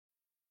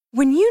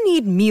When you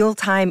need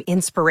mealtime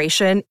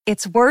inspiration,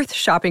 it's worth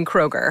shopping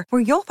Kroger,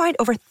 where you'll find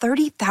over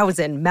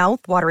 30,000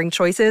 mouth-watering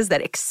choices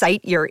that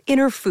excite your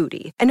inner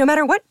foodie. And no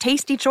matter what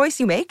tasty choice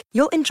you make,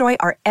 you'll enjoy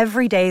our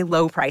everyday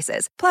low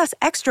prices, plus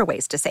extra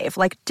ways to save,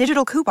 like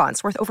digital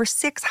coupons worth over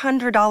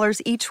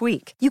 $600 each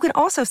week. You can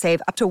also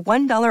save up to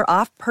 $1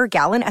 off per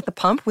gallon at the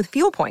pump with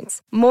fuel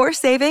points. More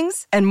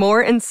savings and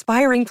more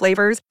inspiring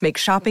flavors make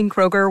shopping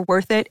Kroger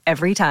worth it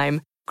every time.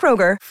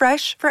 Kroger,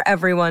 fresh for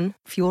everyone.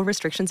 Fuel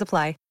restrictions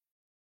apply.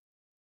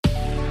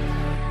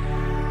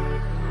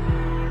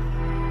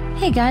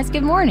 Hey guys,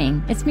 good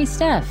morning. It's me,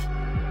 Steph,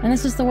 and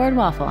this is the Word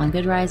Waffle on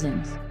Good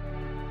Risings.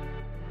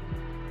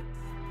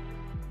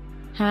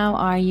 How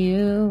are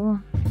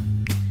you?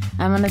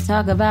 I'm going to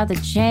talk about the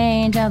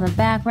change of the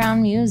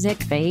background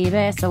music,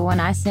 baby. So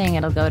when I sing,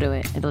 it'll go to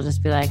it. It'll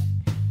just be like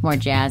more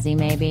jazzy,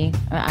 maybe.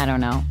 I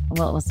don't know.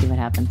 We'll see what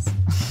happens.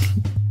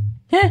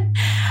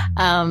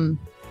 You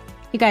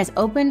guys,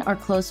 open or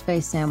closed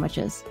face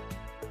sandwiches?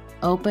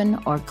 Open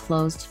or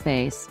closed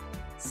face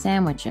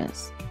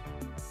sandwiches?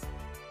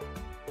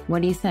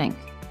 What do you think?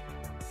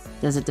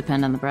 Does it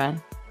depend on the bread?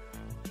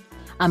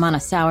 I'm on a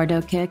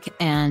sourdough kick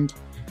and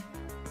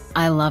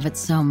I love it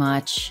so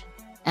much.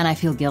 And I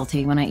feel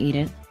guilty when I eat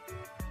it.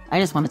 I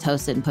just want to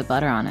toast it and put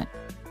butter on it.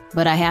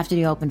 But I have to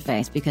do open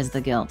face because of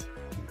the guilt.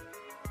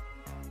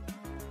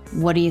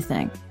 What do you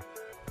think?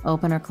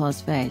 Open or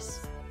closed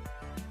face?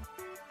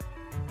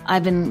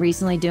 I've been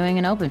recently doing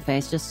an open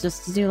face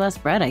just to do less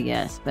bread, I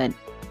guess. But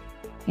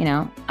you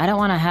know, I don't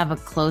want to have a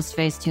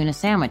closed-faced tuna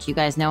sandwich. You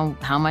guys know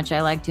how much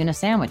I like tuna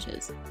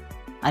sandwiches.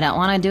 I don't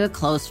want to do a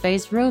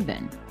closed-faced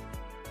Reuben.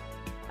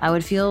 I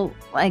would feel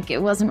like it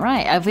wasn't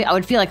right. I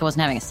would feel like I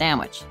wasn't having a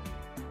sandwich.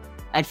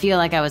 I'd feel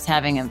like I was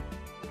having a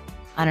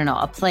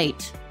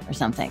plate or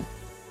something.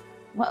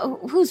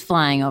 Who's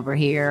flying over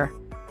here?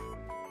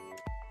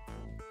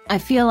 I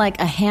feel like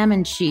a ham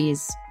and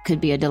cheese could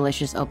be a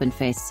delicious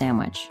open-faced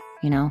sandwich,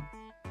 you know?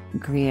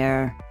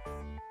 Gruyere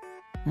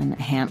and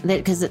ham.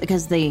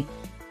 Because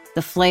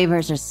the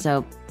flavors are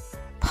so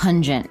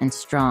pungent and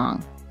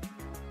strong,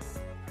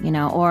 you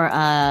know, or,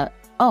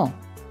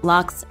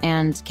 lox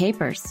and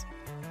capers,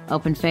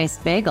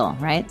 open-faced bagel,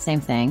 right? Same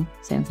thing.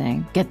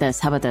 Get this.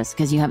 How about this?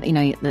 Because you have, you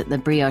know, the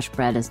brioche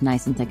bread is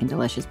nice and thick and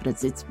delicious,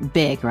 but it's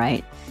big,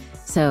 right?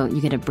 So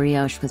you get a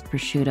brioche with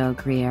prosciutto,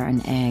 Gruyere,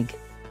 and egg.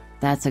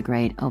 That's a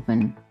great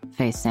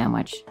open-faced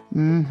sandwich.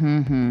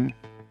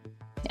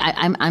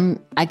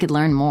 I could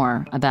learn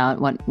more about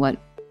what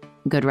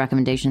good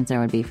recommendations there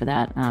would be for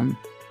that.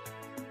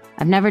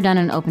 I've never done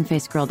an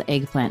open-faced grilled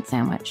eggplant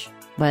sandwich,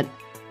 but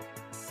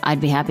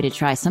I'd be happy to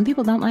try. Some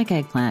people don't like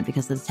eggplant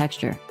because of the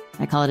texture.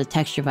 I call it a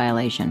texture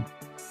violation.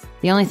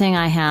 The only thing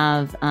I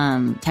have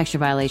texture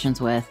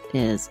violations with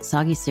is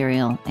soggy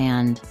cereal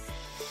and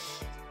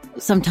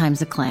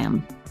sometimes a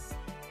clam.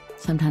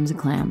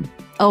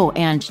 Oh,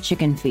 and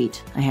chicken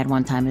feet. I had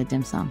one time at a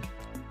dim sum,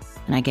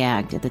 and I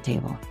gagged at the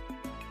table.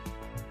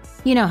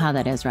 You know how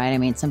that is, right? I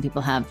mean, some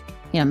people have,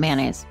 you know,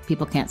 mayonnaise.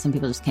 Some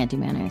people just can't do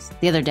mayonnaise.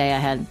 The other day I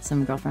had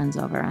some girlfriends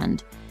over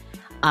and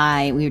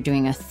we were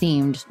doing a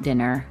themed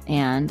dinner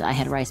and I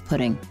had rice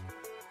pudding.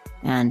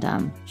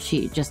 And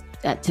she just,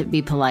 to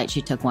be polite,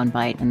 she took one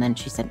bite and then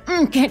she said,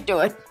 can't do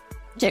it.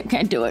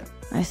 Can't do it.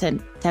 I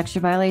said, texture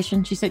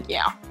violation? She said,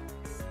 yeah.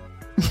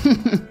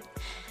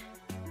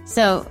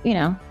 So, you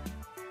know,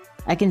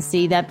 I can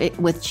see that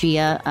with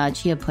chia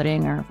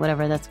pudding or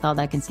whatever that's called.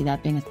 I can see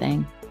that being a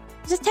thing.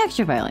 It's just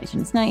texture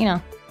violation. It's not, you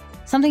know,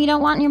 something you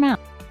don't want in your mouth.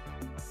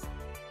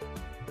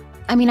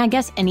 I mean, I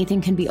guess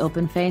anything can be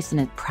open-faced, and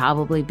it'd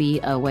probably be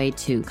a way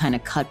to kind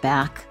of cut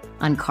back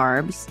on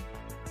carbs.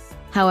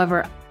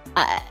 However,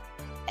 I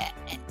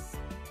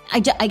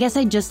guess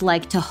I just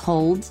like to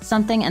hold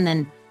something, and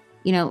then,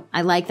 you know,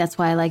 that's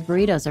why I like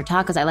burritos or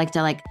tacos. I like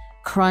to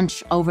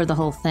crunch over the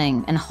whole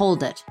thing and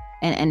hold it,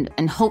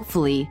 and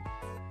hopefully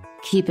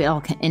keep it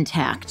all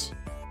intact.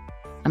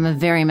 I'm a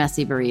very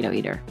messy burrito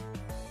eater.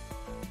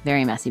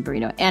 Very messy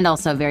burrito, and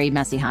also very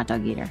messy hot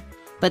dog eater.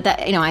 But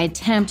that, you know, I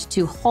attempt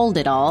to hold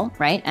it all,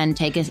 right, and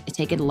take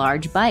a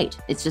large bite.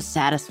 It's just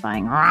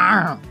satisfying.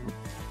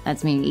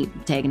 That's me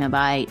taking a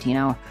bite, you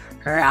know.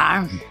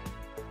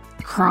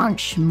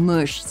 Crunch,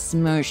 mush,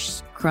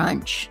 smush,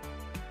 crunch.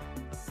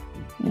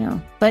 You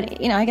know, but,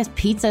 you know, I guess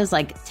pizza is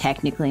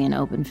technically an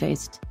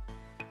open-faced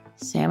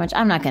sandwich.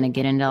 I'm not going to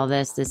get into all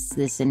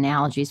this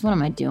analogies. What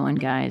am I doing,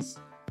 guys?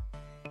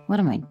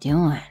 What am I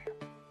doing?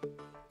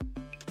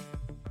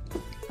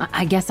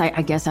 I guess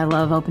I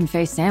love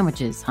open-faced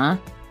sandwiches, huh?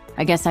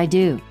 I guess I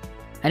do.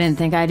 I didn't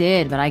think I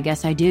did, but I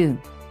guess I do.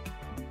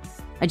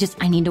 I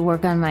need to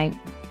work on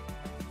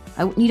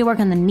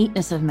the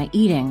neatness of my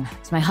eating.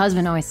 Because my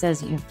husband always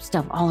says, you have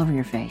stuff all over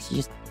your face.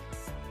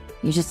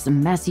 You're just the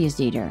messiest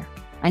eater.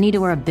 I need to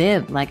wear a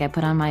bib like I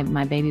put on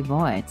my baby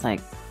boy. It's like,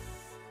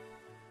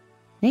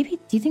 maybe,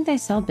 do you think they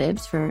sell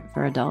bibs for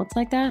adults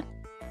like that?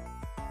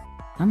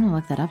 I'm going to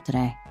look that up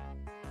today.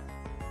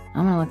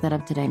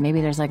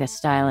 Maybe there's a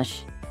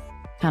stylish,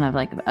 kind of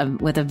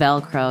with a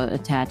Velcro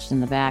attached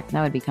in the back.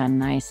 That would be kind of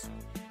nice.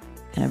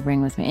 Kind of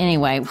bring with me.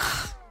 Anyway,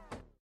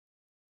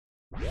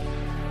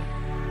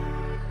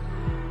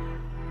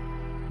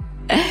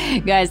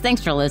 Guys,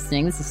 thanks for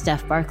listening. This is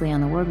Steph Barkley on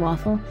The Word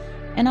Waffle,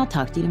 and I'll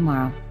talk to you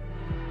tomorrow.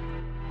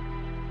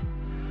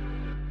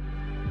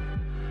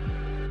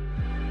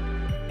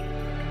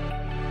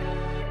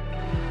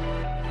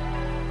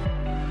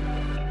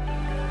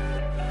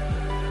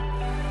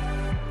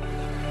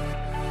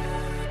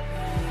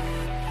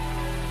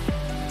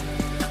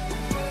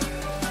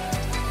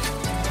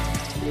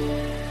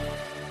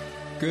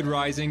 Good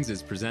Risings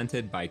is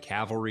presented by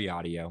Cavalry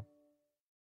Audio.